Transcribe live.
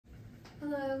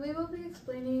Hello, we will be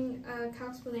explaining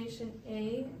calculation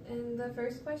A, and the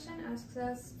first question asks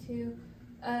us to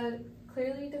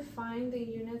clearly define the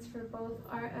units for both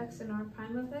Rx and R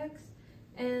prime of x.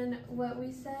 And what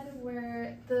we said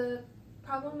where the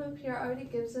problem up here already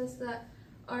gives us that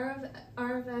R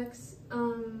of x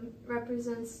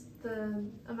represents the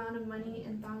amount of money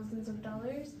in thousands of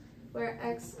dollars, where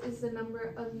x is the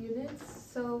number of units.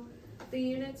 So the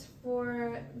units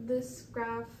for this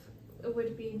graph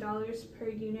would be dollars per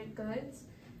unit goods,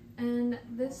 and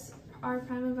this R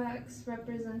prime of x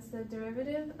represents the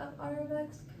derivative of R of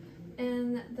x,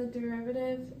 and the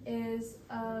derivative is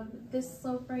this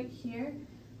slope right here,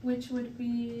 which would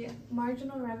be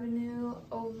marginal revenue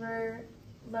over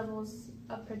levels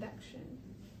of production.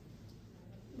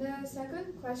 The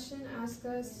second question asks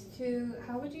us to,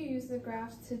 how would you use the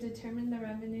graphs to determine the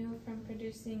revenue from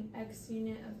producing X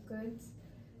unit of goods?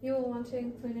 You will want to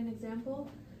include an example.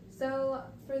 So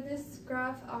for this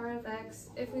graph R of x,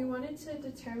 if we wanted to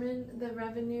determine the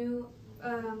revenue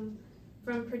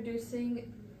from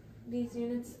producing these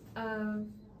units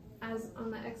as on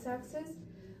the x-axis,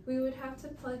 we would have to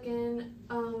plug in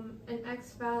an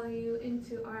x value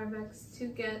into R of x to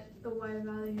get the y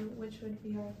value, which would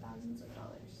be our thousands of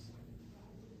dollars.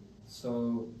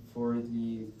 So for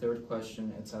the third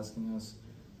question, it's asking us,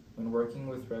 when working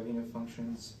with revenue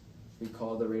functions, we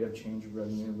call the rate of change of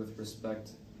revenue with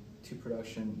respect to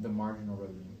production the marginal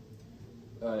revenue.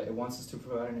 It wants us to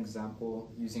provide an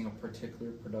example using a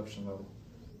particular production level.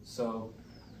 So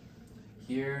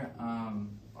here,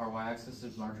 our y-axis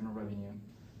is marginal revenue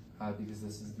because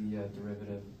this is the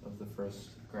derivative of the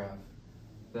first graph.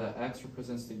 The x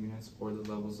represents the units or the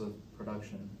levels of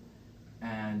production.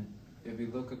 And if we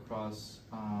look across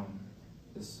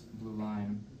this blue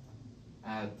line,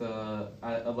 at a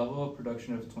level of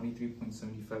production of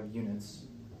 23.75 units,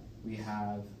 we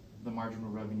have the marginal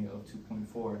revenue of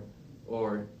 2.4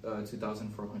 or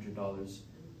 $2,400,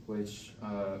 which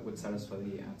would satisfy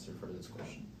the answer for this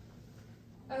question.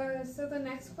 So the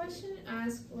next question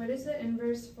asks, what is the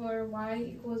inverse for y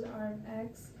equals R of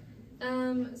x?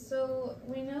 So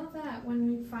we know that when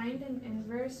we find an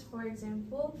inverse, for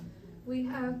example, we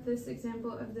have this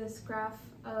example of this graph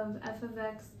of f of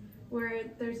x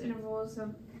where there's intervals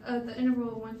of the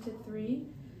interval 1 to 3.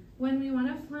 When we want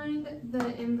to find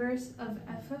the inverse of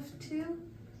f of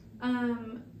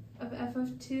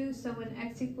 2, so when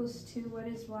x equals 2, what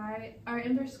is y? Our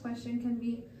inverse question can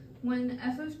be when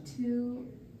x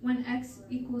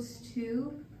equals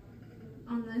 2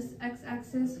 on this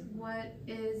x-axis, what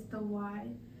is the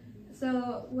y?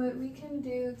 So what we can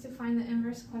do to find the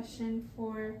inverse question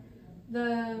for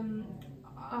the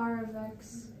R of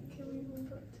x, can we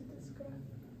move up to this graph?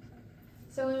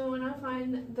 So when we want to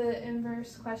find the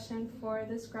inverse question for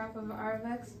this graph of R of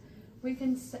x, we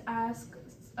can ask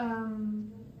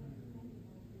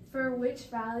for which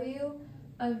value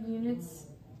of units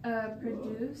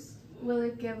produced will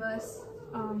it give us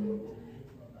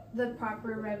the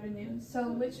proper revenue.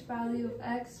 So which value of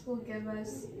x will give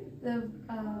us the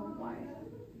y.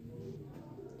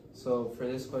 So for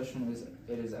this question,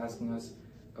 it is asking us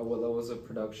at what levels of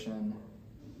production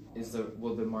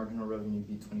will the marginal revenue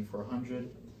be 2,400?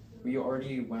 We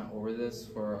already went over this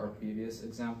for our previous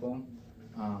example,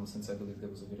 since I believe there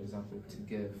was a good example to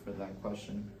give for that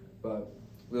question, but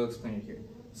we'll explain it here.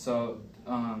 So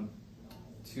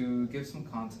to give some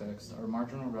context, our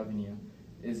marginal revenue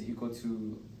is equal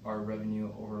to our revenue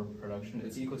over production.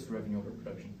 It's equal to revenue over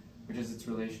production, which is its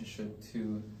relationship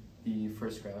to the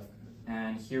first graph.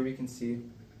 And here we can see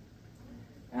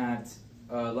at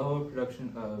a level of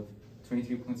production of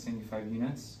 23.75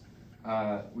 units,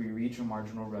 we reach a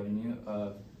marginal revenue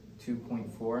of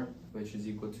 2.4, which is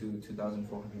equal to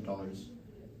 $2,400.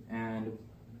 And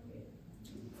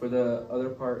for the other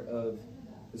part of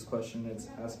this question, it's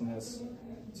asking us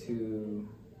to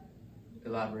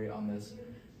elaborate on this.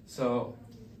 So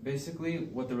basically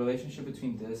what the relationship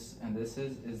between this and this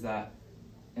is that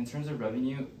in terms of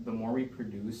revenue, the more we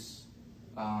produce,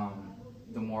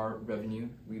 the more revenue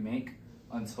we make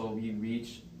until we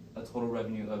reach a total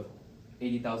revenue of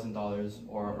 $80,000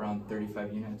 or around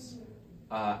 35 units.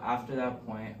 After that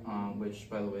point, which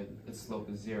by the way, its slope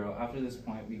is 0, after this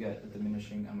point we get a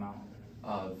diminishing amount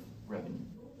of revenue.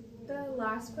 The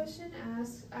last question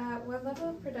asks, at what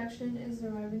level of production is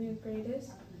the revenue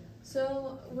greatest?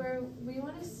 So where we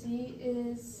want to see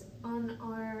is on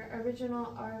our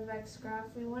original R of x graph,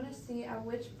 we want to see at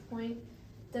which point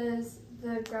does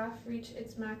the graph reach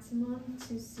its maximum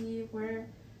to see where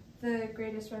the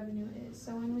greatest revenue is.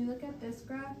 So when we look at this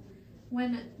graph,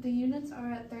 when the units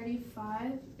are at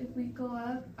 35, if we go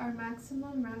up, our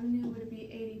maximum revenue would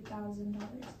be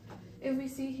 $80,000. if we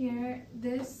see here,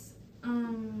 this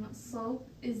slope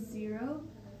is 0,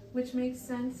 which makes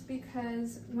sense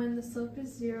because when the slope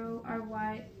is 0, our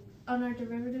y on our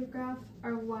derivative graph,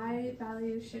 our y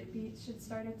value should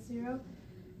start at 0,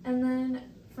 and then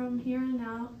from here on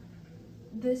out,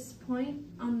 this point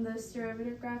on this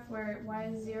derivative graph where y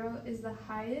is 0 is the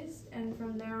highest, and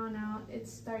from there on out it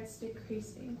starts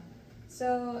decreasing.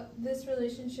 So this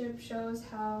relationship shows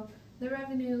how the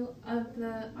revenue of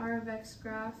the r of x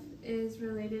graph is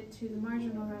related to the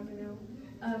marginal revenue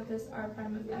of this r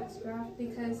prime of x graph,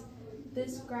 because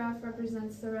this graph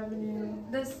represents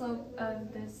the slope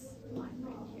of this line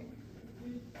right here.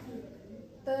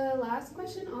 The last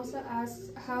question also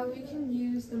asks how we can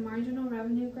use the marginal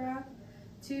revenue graph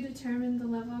to determine the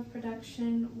level of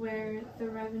production where the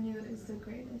revenue is the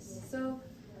greatest. So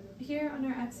here on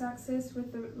our x-axis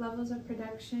with the levels of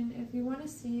production, if we want to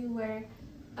see where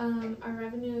our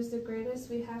revenue is the greatest,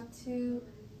 we have to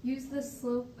use the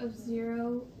slope of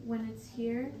 0 when it's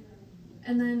here,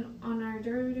 and then on our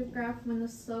derivative graph, when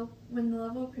the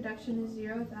level of production is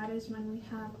 0, that is when we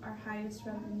have our highest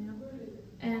revenue.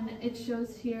 And it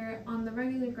shows here on the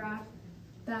regular graph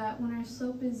that when our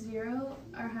slope is 0,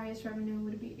 our highest revenue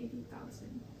would be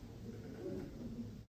 80,000.